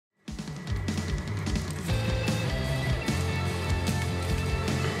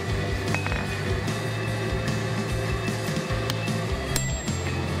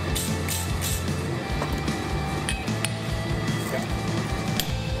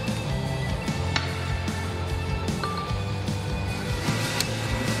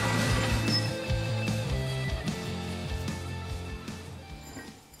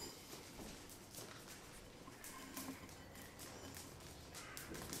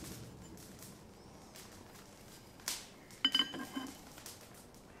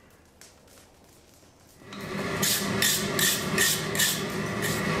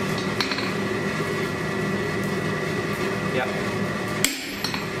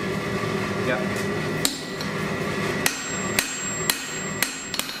Yep.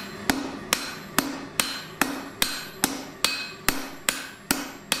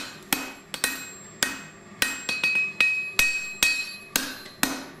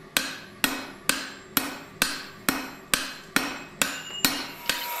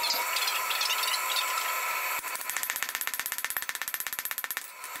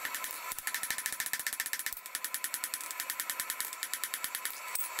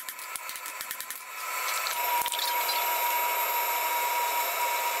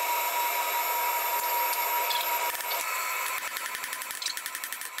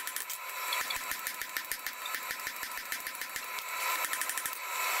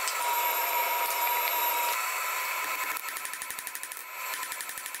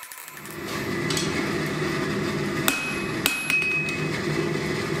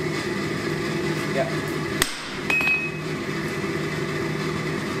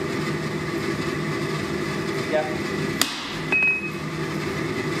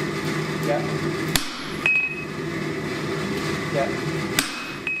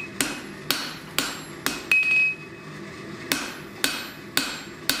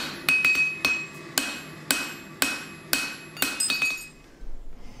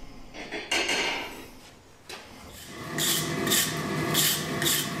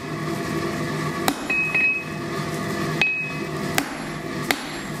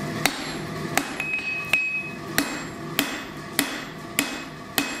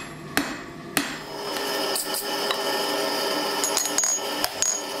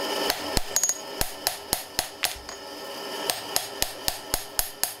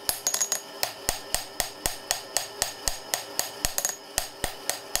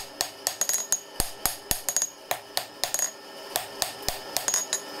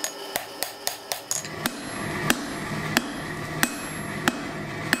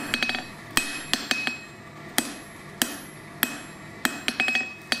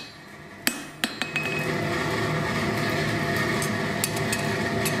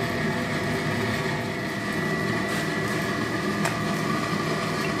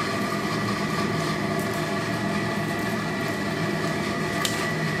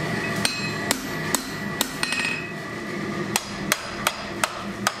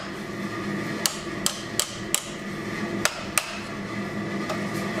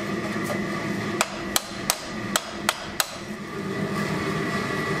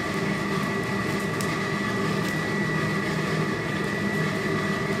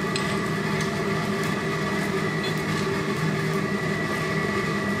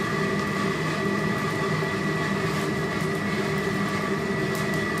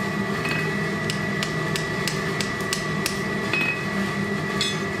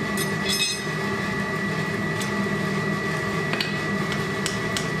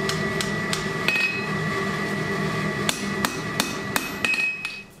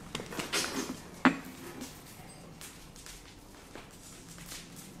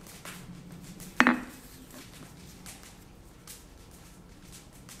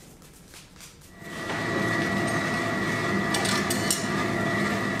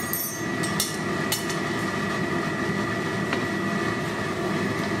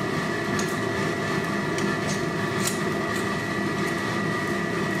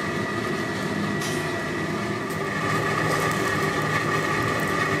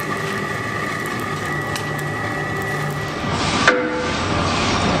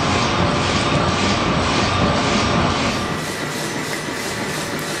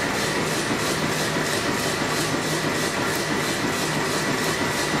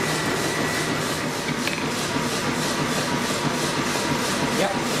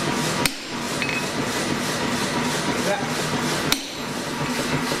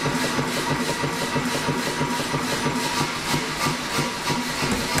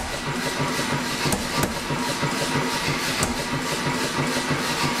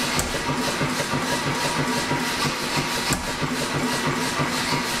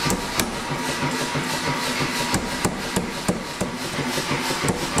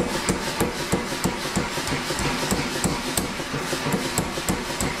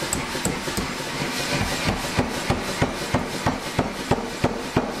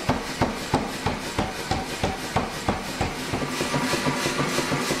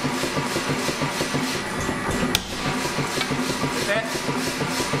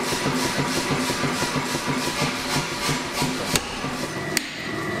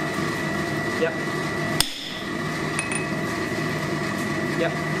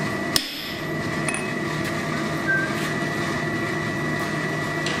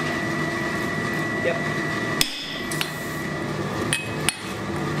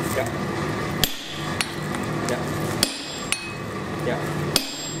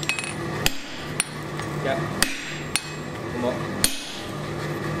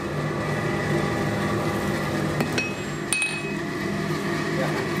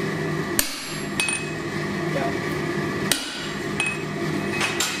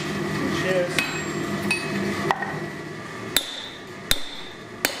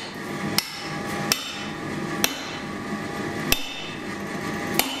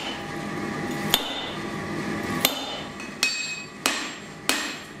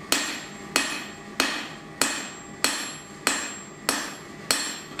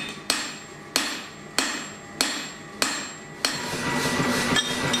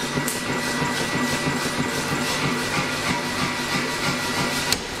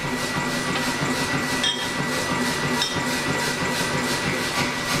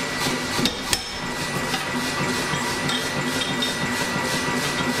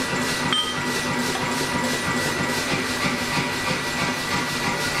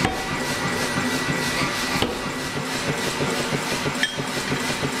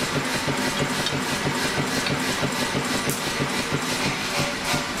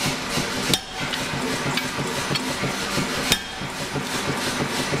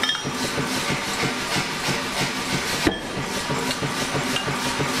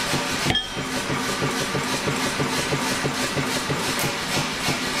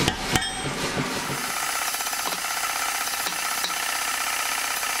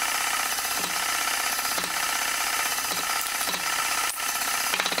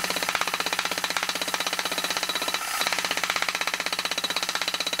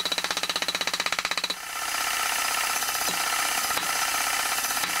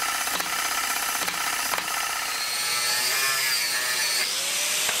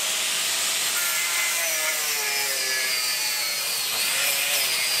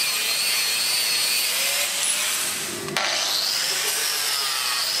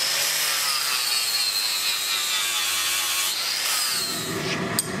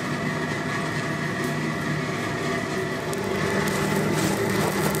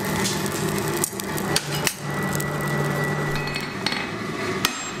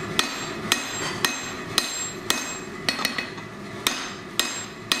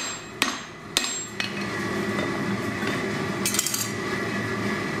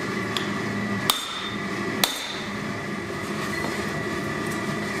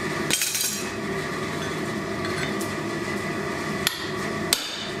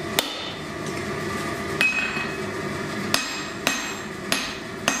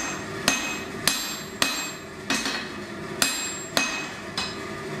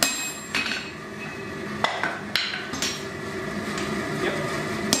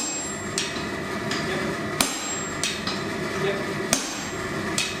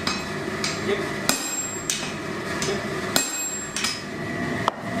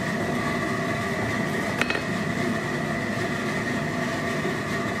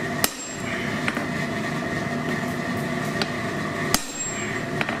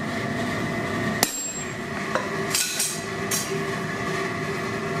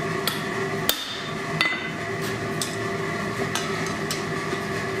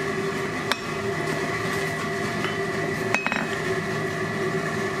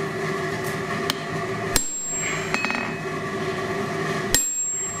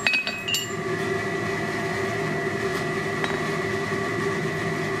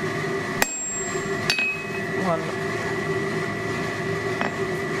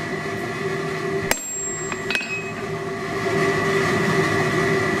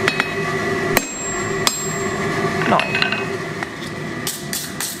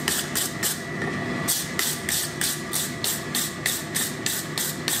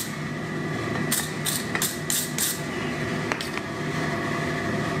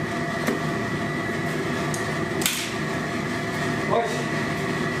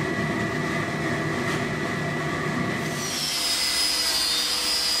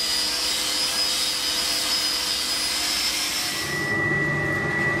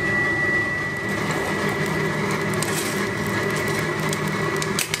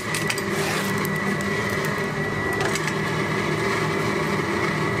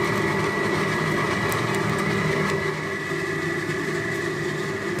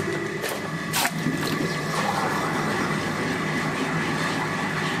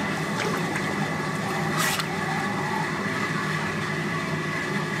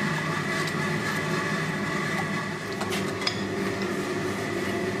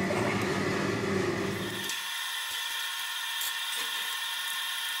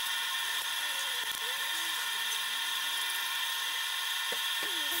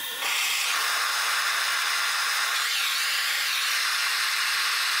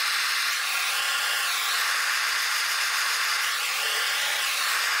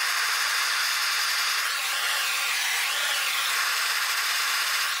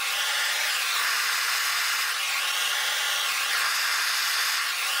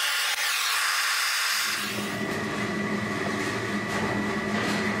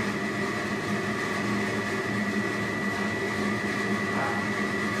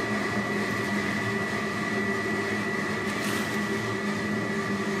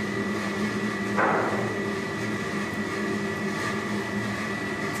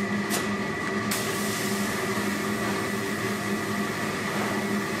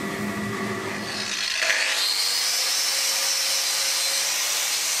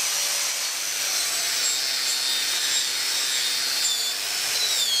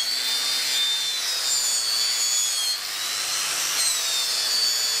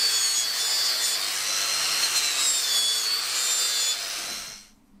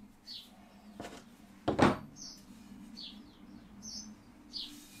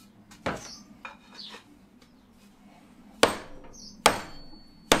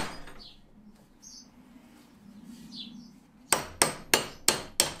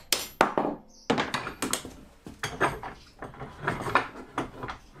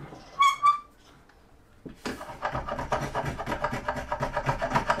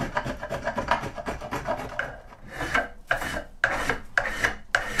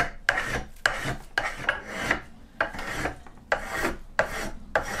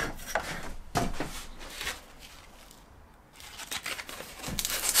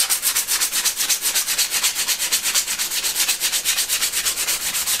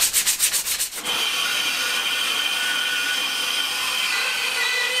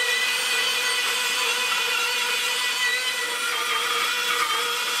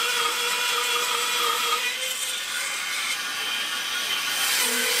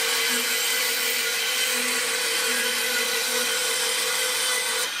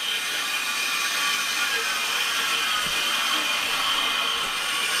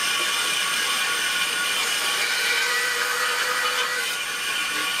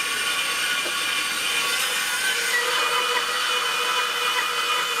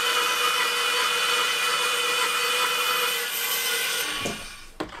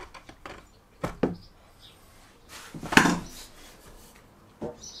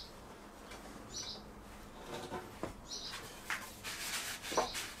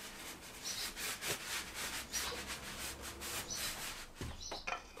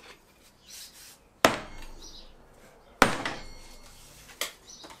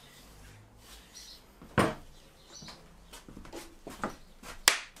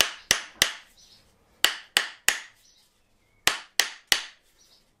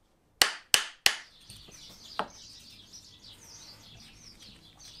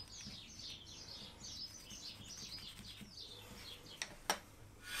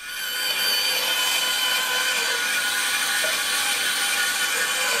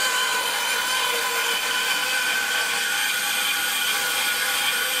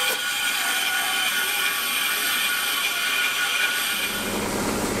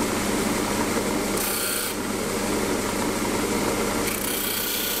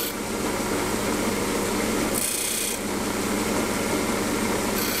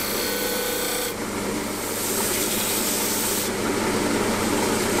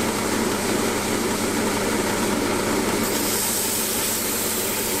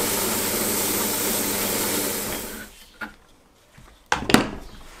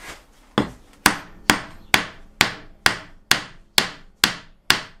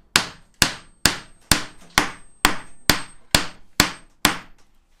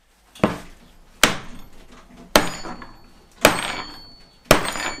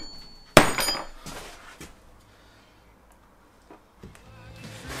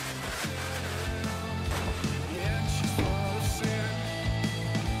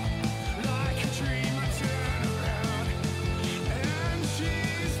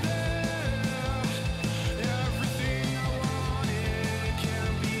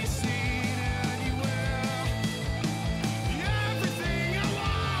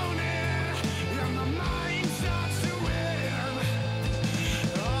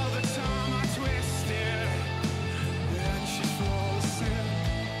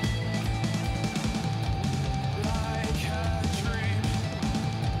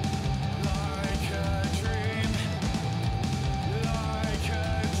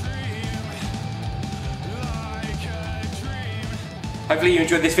 Hopefully you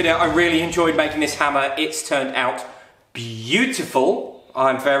enjoyed this video. I really enjoyed making this hammer. It's turned out beautiful.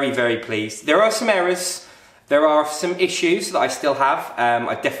 I'm very, very pleased. There are some errors. There are some issues that I still have.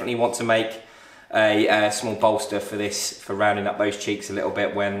 I definitely want to make a small bolster for this, for rounding up those cheeks a little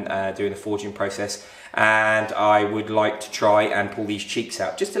bit when doing the forging process. And I would like to try and pull these cheeks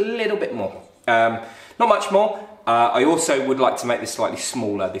out just a little bit more. Not much more. I also would like to make this slightly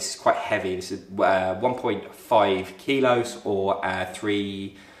smaller. This is quite heavy. This is 1.5 kilos or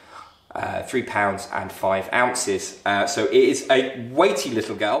 3 pounds and 5 ounces. So it is a weighty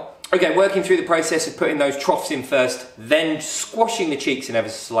little girl. Okay, working through the process of putting those troughs in first, then squashing the cheeks in ever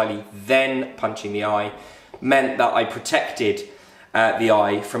so slightly, then punching the eye, meant that I protected the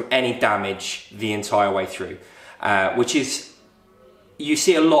eye from any damage the entire way through, which is, you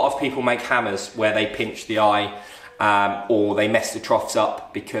see a lot of people make hammers where they pinch the eye or they mess the troughs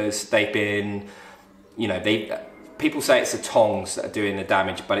up because they've been, you know, people say it's the tongs that are doing the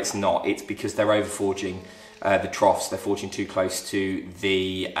damage, but it's not. It's because they're over forging the troughs. They're forging too close to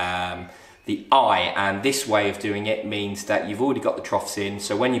the eye, and this way of doing it means that you've already got the troughs in,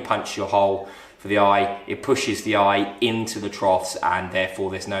 so when you punch your hole for the eye, it pushes the eye into the troughs, and therefore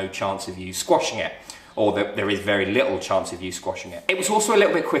there's no chance of you squashing it, or there is very little chance of you squashing it. It was also a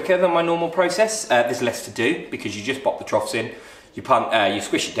little bit quicker than my normal process. There's less to do because you just pop the troughs in, you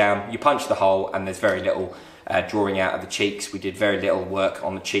squish it down, you punch the hole, and there's very little drawing out of the cheeks. We did very little work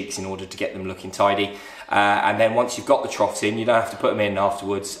on the cheeks in order to get them looking tidy. And then once you've got the troughs in, you don't have to put them in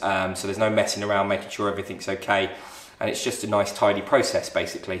afterwards, so there's no messing around making sure everything's okay, and it's just a nice tidy process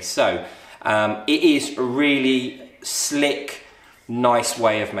basically. So it is a really slick, nice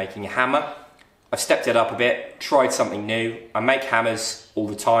way of making a hammer. I've stepped it up a bit, tried something new. I make hammers all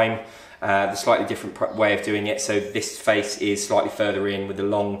the time, the slightly different way of doing it. So this face is slightly further in with the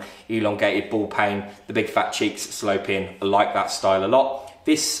long elongated ball peen, the big fat cheeks slope in. I like that style a lot.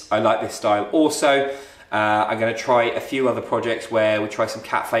 I like this style also. I'm going to try a few other projects where we try some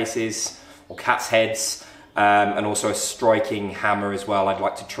cat faces or cat's heads, and also a striking hammer as well I'd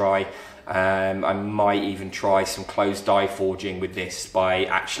like to try. I might even try some closed die forging with this by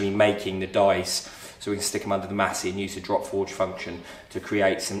actually making the dies so we can stick them under the massey and use the drop forge function to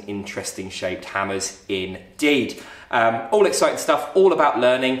create some interesting shaped hammers indeed. All exciting stuff, all about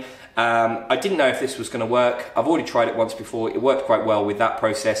learning. I didn't know if this was going to work. I've already tried it once before. It worked quite well with that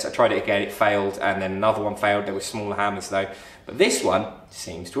process. I tried it again, it failed, and then another one failed. There were smaller hammers though. But this one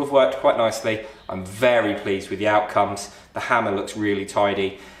seems to have worked quite nicely. I'm very pleased with the outcomes. The hammer looks really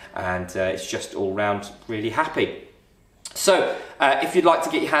tidy, and it's just all round really happy. So if you'd like to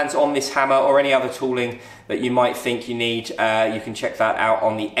get your hands on this hammer or any other tooling that you might think you need, you can check that out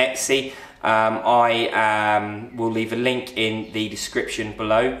on the Etsy. I will leave a link in the description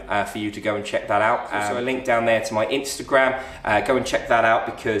below for you to go and check that out. Also a link down there to my Instagram. Go and check that out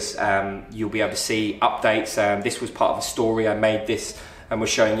because you'll be able to see updates. This was part of a story. I made this and was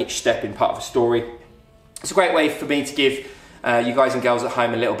showing each step in part of a story. It's a great way for me to give you guys and girls at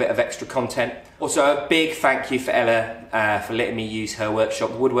home a little bit of extra content. Also a big thank you for Ella for letting me use her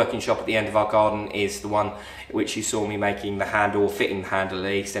workshop. The woodworking shop at the end of our garden is the one which you saw me making the handle, fitting the handle at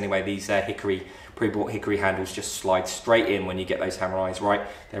least. Anyway, these pre-bought hickory handles just slide straight in when you get those hammer eyes right.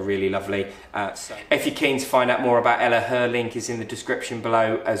 They're really lovely. So if you're keen to find out more about Ella, her link is in the description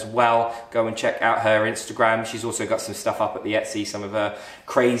below as well. Go and check out her Instagram. She's also got some stuff up at the Etsy, some of her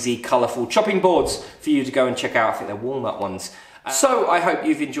crazy, colourful chopping boards for you to go and check out. I think they're walnut ones. So I hope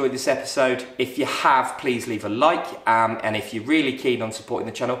you've enjoyed this episode. If you have, please leave a like, and if you're really keen on supporting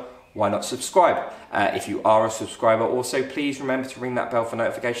the channel, why not subscribe? If you are a subscriber also, please remember to ring that bell for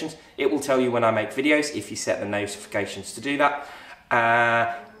notifications. It will tell you when I make videos if you set the notifications to do that.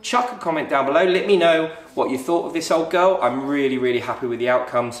 Chuck a comment down below, let me know what you thought of this old girl. I'm really, really happy with the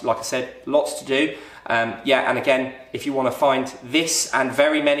outcomes. Like I said, lots to do. Yeah, and again, if you want to find this and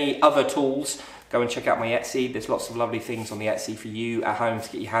very many other tools, go and check out my Etsy. There's lots of lovely things on the Etsy for you at home to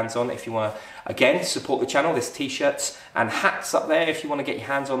get your hands on. If you want to, again, support the channel, there's t-shirts and hats up there if you want to get your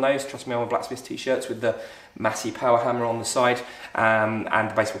hands on those. Trust me, I'm a blacksmith t-shirts with the massey power hammer on the side, and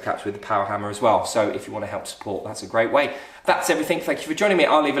the baseball caps with the power hammer as well. So if you want to help support, that's a great way. That's everything. Thank you for joining me.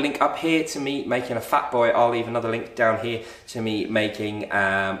 I'll leave a link up here to me making a fat boy. I'll leave another link down here to me making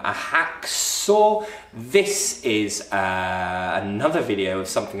a hacksaw. This is another video of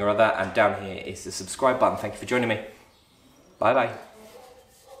something or other, and down here is the subscribe button. Thank you for joining me. Bye bye.